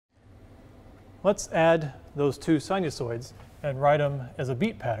let's add those two sinusoids and write them as a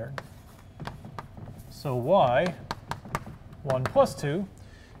beat pattern. So y, 1 plus 2,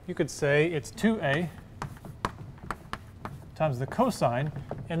 you could say it's 2a times the cosine,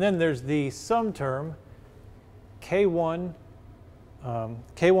 and then there's the sum term k1,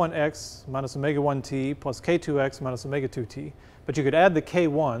 k1x minus omega 1t plus k2x minus omega 2t. But you could add the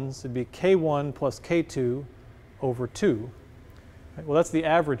k1s, it'd be k1 plus k2 over 2. Right, well, that's the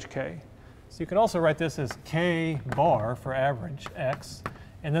average k. So you can also write this as k bar for average x,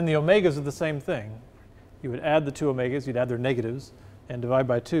 and then the omegas are the same thing. You would add the two omegas, you'd add their negatives, and divide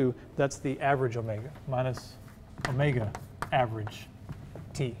by 2. That's the average omega minus omega average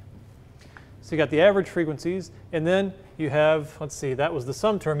t. So you got the average frequencies, and then you have, let's see, that was the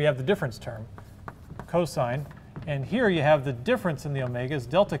sum term, you have the difference term, cosine, and here you have the difference in the omegas,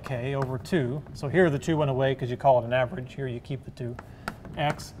 delta k over 2. So here the 2 went away because you call it an average. Here you keep the 2.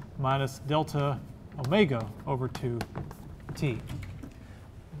 X minus delta omega over 2t.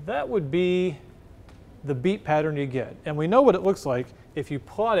 That would be the beat pattern you get. And we know what it looks like if you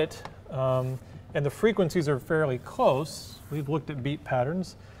plot it, and the frequencies are fairly close. We've looked at beat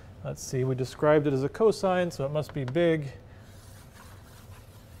patterns. Let's see, we described it as a cosine, so it must be big.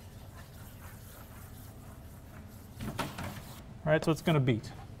 All right, so it's going to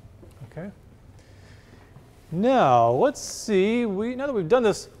beat. Okay. Now, let's see, now that we've done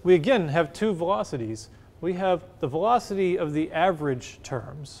this, we again have two velocities. We have the velocity of the average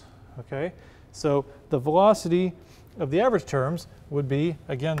terms. Okay. So the velocity of the average terms would be,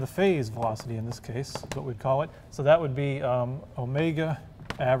 again, the phase velocity in this case, is what we'd call it. So that would be omega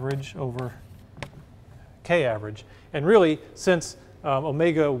average over k average. And really, since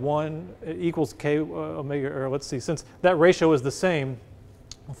omega 1 equals k omega, or let's see, since that ratio is the same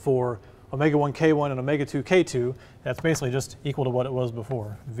for omega 1 k1 and omega 2 k2, that's basically just equal to what it was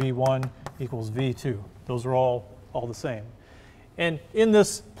before. V1 equals V2. Those are all the same. And in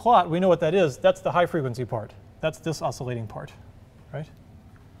this plot, we know what that is. That's the high frequency part. That's this oscillating part, right?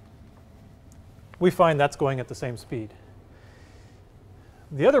 We find that's going at the same speed.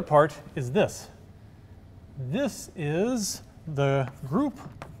 The other part is this. This is the group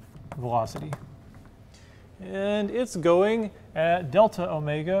velocity. And it's going at delta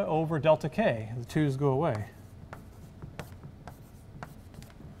omega over delta k. The 2's go away.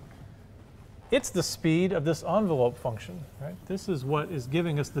 It's the speed of this envelope function, right? This is what is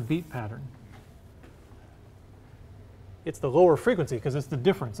giving us the beat pattern. It's the lower frequency because it's the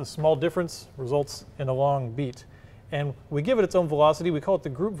difference. A small difference results in a long beat. And we give it its own velocity. We call it the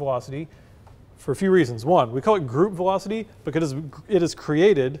group velocity for a few reasons. One, we call it group velocity because it is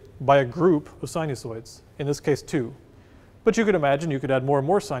created by a group of sinusoids, in this case 2. But you could imagine you could add more and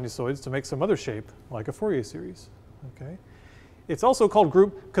more sinusoids to make some other shape, like a Fourier series. Okay? It's also called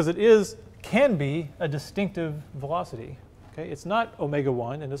group because it can be a distinctive velocity. Okay? It's not omega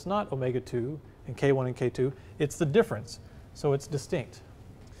 1 and it's not omega 2 and k1 and k2. It's the difference, so it's distinct.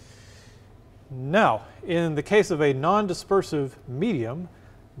 Now, in the case of a non-dispersive medium,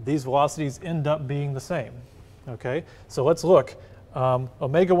 these velocities end up being the same. Okay? So let's look.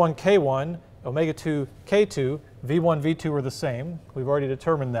 Omega 1 k1, omega 2 k2, v1, v2 are the same. We've already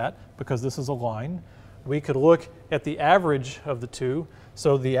determined that because this is a line. We could look at the average of the two.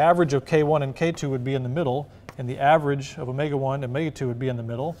 So the average of k1 and k2 would be in the middle, and the average of omega 1 and omega 2 would be in the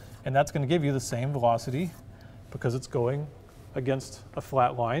middle. And that's going to give you the same velocity because it's going against a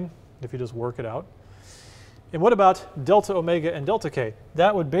flat line if you just work it out. And what about delta omega and delta k?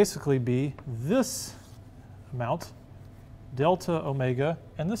 That would basically be this amount, delta omega,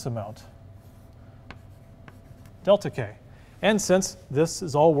 and this amount, delta k. And since this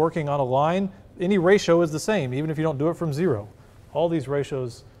is all working on a line, any ratio is the same, even if you don't do it from 0. All these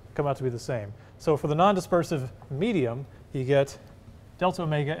ratios come out to be the same. So for the non-dispersive medium, you get delta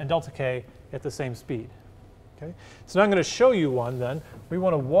omega and delta k at the same speed. Okay? So now I'm going to show you one then. We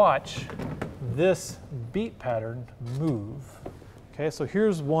want to watch this beat pattern move. Okay, so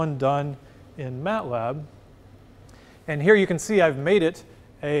here's one done in MATLAB. And here you can see I've made it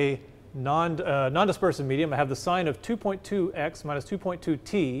a non-dispersive medium. I have the sign of 2.2x minus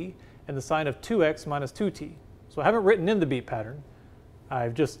 2.2t and the sign of 2x minus 2t. So I haven't written in the beat pattern.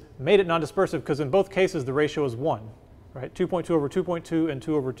 I've just made it non-dispersive because in both cases the ratio is 1. Right? 2.2 over 2.2 and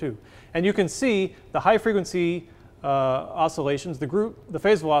 2 over 2. And you can see the high frequency oscillations, the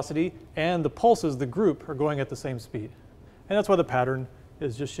phase velocity, and the pulses, the group, are going at the same speed. And that's why the pattern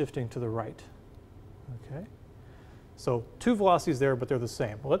is just shifting to the right. Okay? So two velocities there, but they're the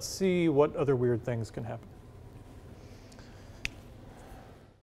same. Let's see what other weird things can happen.